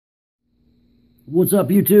What's up,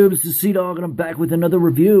 YouTube? This is Sea-Dog, and I'm back with another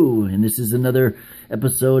review. And this is another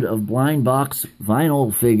episode of Blind Box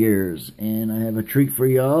Vinyl Figures. And I have a treat for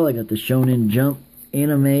y'all. I got the Shonen Jump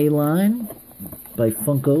anime line by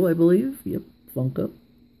Funko, I believe. Yep, Funko.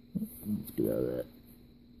 Let's get out of that.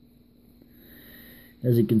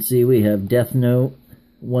 As you can see, we have Death Note,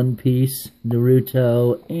 One Piece,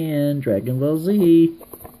 Naruto, and Dragon Ball Z.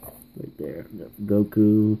 Right there. We got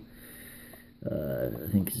Goku. I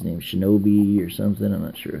think his name's Shinobi or something. I'm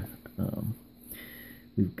not sure.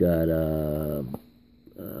 We've got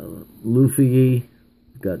Luffy.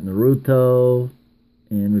 We've got Naruto,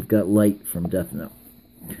 and we've got Light from Death Note.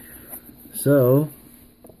 So,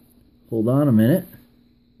 hold on a minute,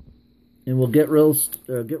 and we'll get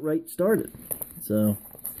right started. So,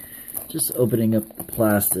 just opening up the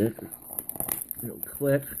plastic real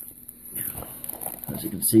quick. As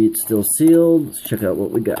you can see, it's still sealed. Let's check out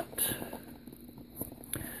what we got.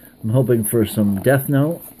 I'm hoping for some Death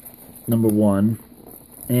Note, #1,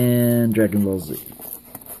 and Dragon Ball Z.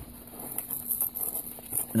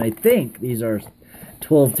 And I think these are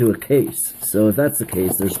 12 to a case. So if that's the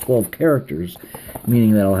case, there's 12 characters,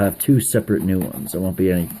 meaning that I'll have 2 separate new ones. There won't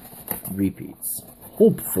be any repeats.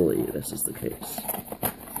 Hopefully this is the case.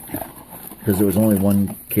 Because there was only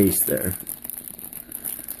one case there.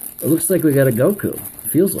 It looks like we got a Goku.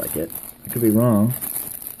 Feels like it. I could be wrong.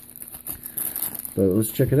 But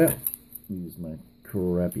let's check it out. Use my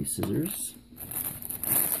crappy scissors.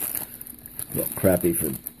 Well, crappy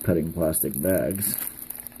for cutting plastic bags.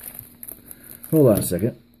 Hold on a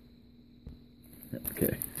second.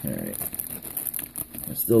 Okay, alright.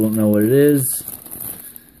 I still don't know what it is.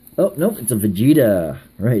 Oh, nope, it's a Vegeta.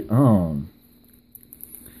 Right on.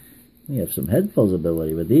 We have some head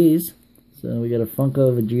posability with these. So we got a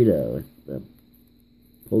Funko Vegeta with a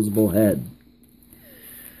posable head.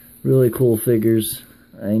 Really cool figures.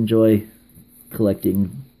 I enjoy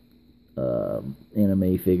collecting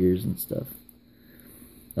anime figures and stuff.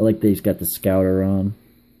 I like that he's got the Scouter on.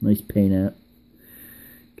 Nice paint app.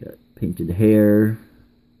 Got painted hair.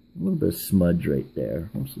 A little bit of smudge right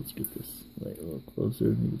there. Let's get this light a little closer.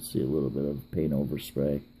 You can see a little bit of paint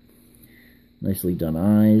overspray. Nicely done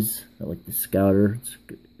eyes. I like the Scouter.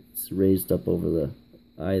 It's raised up over the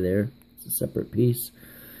eye there. It's a separate piece.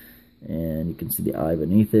 And you can see the eye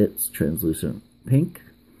beneath it. It's translucent pink.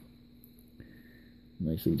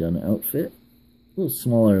 Nicely done outfit. A little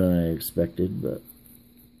smaller than I expected, but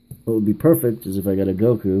what would be perfect is if I got a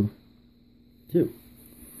Goku, too.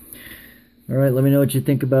 Alright, let me know what you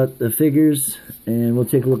think about the figures, and we'll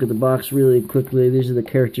take a look at the box really quickly. These are the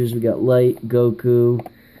characters. We got Light, Goku,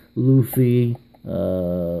 Luffy,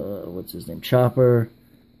 what's his name, Chopper,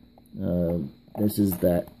 this is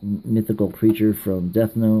that mythical creature from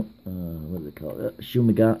Death Note. What do they call it?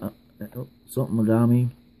 Something Megami.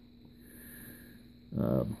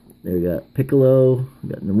 There we got Piccolo. We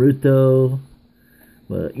got Naruto.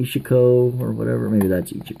 Ichiko or whatever. Maybe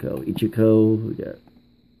that's Ichiko. We got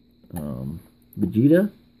Vegeta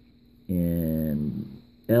and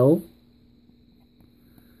L.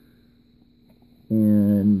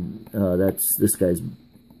 And that's this guy's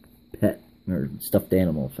pet or stuffed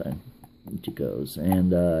animal thing. Ichiko's,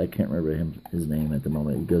 and I can't remember his name at the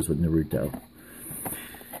moment. He goes with Naruto.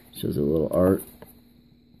 Shows a little art.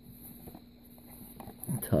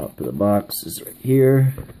 Top of the box is right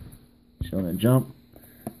here. Shonen Jump.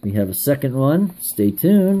 We have a second one. Stay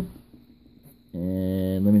tuned,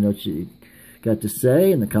 and let me know what you got to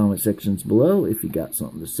say in the comment sections below. If you got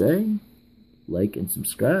something to say, like and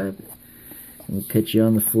subscribe, and we'll catch you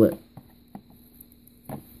on the flip.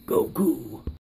 Goku.